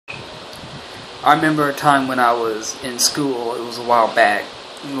I remember a time when I was in school. It was a while back,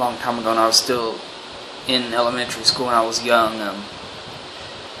 a long time ago, and I was still in elementary school when I was young.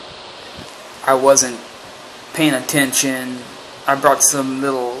 I wasn't paying attention. I brought some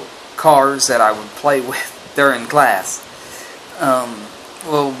little cars that I would play with during class.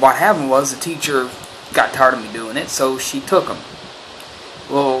 Well, what happened was the teacher got tired of me doing it, so she took them.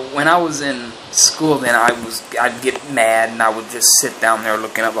 Well, when I was in school then, I'd get mad and I would just sit down there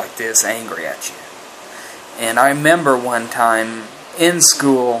looking up like this, angry at you. And I remember one time in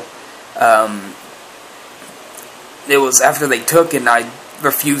school, it was after they took it and I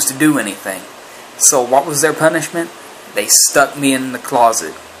refused to do anything. So what was their punishment? They stuck me in the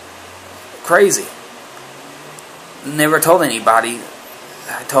closet. Crazy. Never told anybody.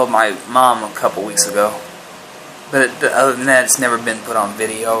 I told my mom a couple weeks ago. But other than that, it's never been put on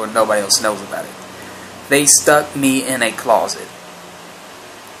video, and nobody else knows about it. They stuck me in a closet.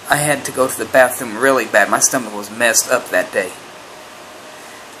 I had to go to the bathroom really bad. My stomach was messed up that day.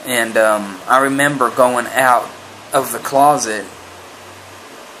 And I remember going out of the closet.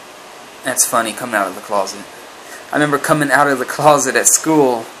 That's funny, coming out of the closet. I remember coming out of the closet at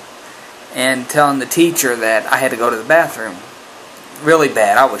school and telling the teacher that I had to go to the bathroom. Really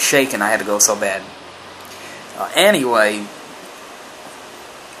bad. I was shaking. I had to go so bad. Anyway,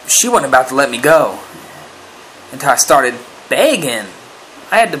 she wasn't about to let me go until I started begging.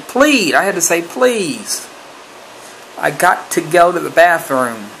 I had to plead. I had to say, please. I got to go to the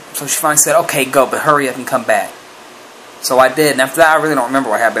bathroom. So she finally said, okay, go, but hurry up and come back. So I did. And after that, I really don't remember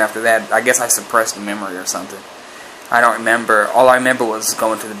what happened after that. I guess I suppressed the memory or something. I don't remember. All I remember was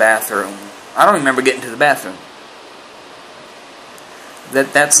going to the bathroom. I don't remember getting to the bathroom.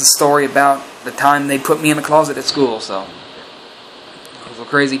 That's the story about the time they put me in the closet at school, so it was a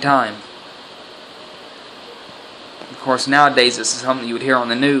crazy time. Of course, nowadays this is something you would hear on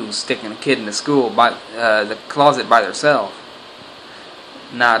the news, sticking a kid in the school, by the closet by themselves,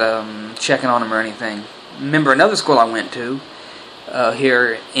 not checking on them or anything. Remember another school I went to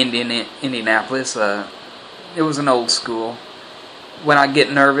here in Indianapolis. It was an old school. When I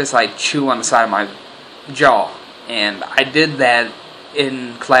get nervous, I chew on the side of my jaw, and I did that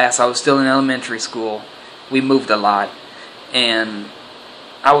in class. I was still in elementary school. We moved a lot, and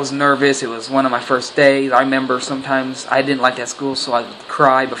I was nervous. It was one of my first days. I remember sometimes I didn't like that school, so I would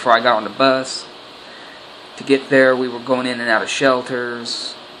cry before I got on the bus. To get there, we were going in and out of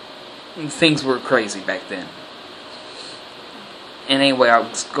shelters. And things were crazy back then. And anyway, I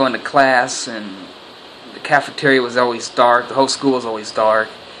was going to class, and the cafeteria was always dark. The whole school was always dark.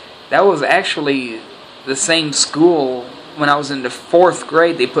 That was actually the same school. When I was in the 4th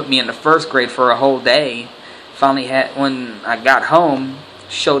grade, they put me in the 1st grade for a whole day. Finally, when I got home,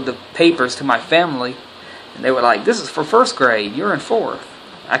 showed the papers to my family, and they were like, this is for 1st grade, you're in 4th.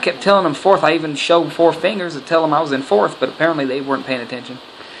 I kept telling them 4th. I even showed 4 fingers to tell them I was in 4th, but apparently they weren't paying attention.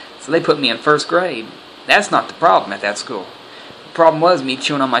 So they put me in 1st grade. That's not the problem at that school. The problem was me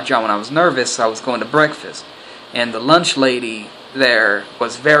chewing on my jaw. When I was nervous, I was going to breakfast, and the lunch lady there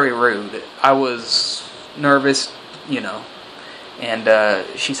was very rude. I was nervous, and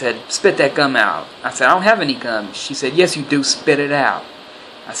she said, spit that gum out. I said, I don't have any gum. She said, yes you do, spit it out.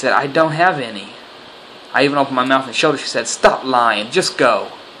 I said, I don't have any. I even opened my mouth and showed her. She said, stop lying, just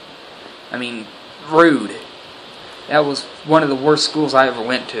go. I mean, rude. That was one of the worst schools I ever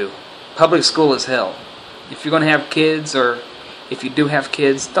went to. Public school is hell. If you're going to have kids, or if you do have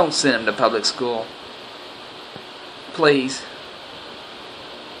kids, don't send them to public school. Please.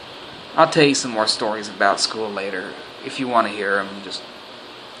 I'll tell you some more stories about school later, if you want to hear them.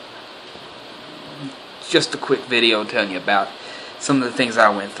 Just a quick video telling you about some of the things I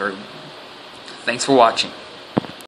went through. Thanks for watching.